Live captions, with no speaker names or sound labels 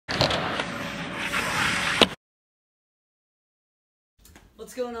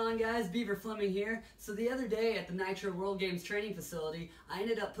What's going on, guys? Beaver Fleming here. So the other day at the Nitro World Games training facility, I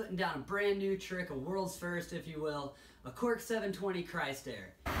ended up putting down a brand new trick, a world's first if you will, a Cork 720 Christ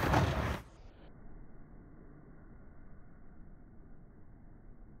Air.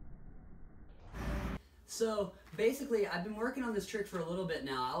 So basically, I've been working on this trick for a little bit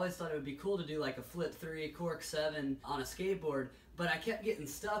now. I always thought it would be cool to do like a flip 3 Cork 7 on a skateboard, but I kept getting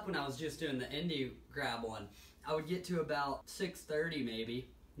stuck when I was just doing the indie grab one. I would get to about 630 maybe,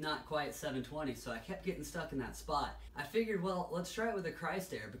 not quite 720, so I kept getting stuck in that spot. I figured, well, let's try it with a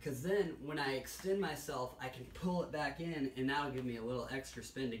Christ Air, because then when I extend myself, I can pull it back in, and that'll give me a little extra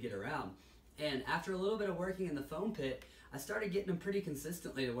spin to get around. And after a little bit of working in the foam pit, I started getting them pretty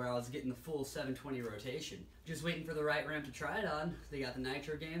consistently to where I was getting the full 720 rotation. Just waiting for the right ramp to try it on. They got the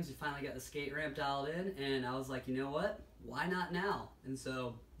Nitro games, we finally got the skate ramp dialed in, and I was like, you know what? Why not now? And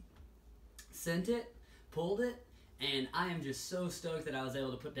so, sent it, pulled it, and I am just so stoked that I was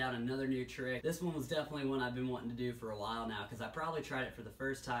able to put down another new trick. This one was definitely one I've been wanting to do for a while now, because I probably tried it for the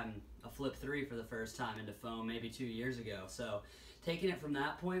first time, a flip 3 for the first time into foam maybe 2 years ago. So taking it from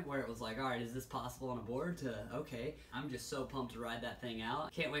that point where it was like, alright, is this possible on a board, to okay, I'm just so pumped to ride that thing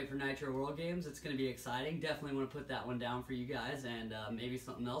out. Can't wait for Nitro World Games, it's going to be exciting. Definitely want to put that one down for you guys, and maybe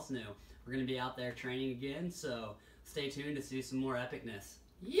something else new. We're going to be out there training again, so stay tuned to see some more epicness.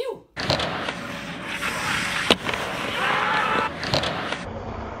 You!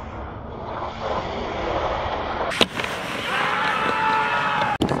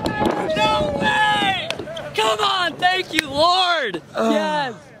 No way! Come on, thank you, Lord!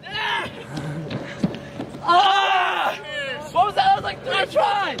 Yes! What was that? That was like 3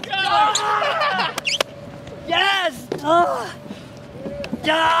 tries! Yes!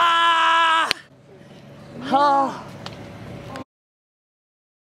 Yeah!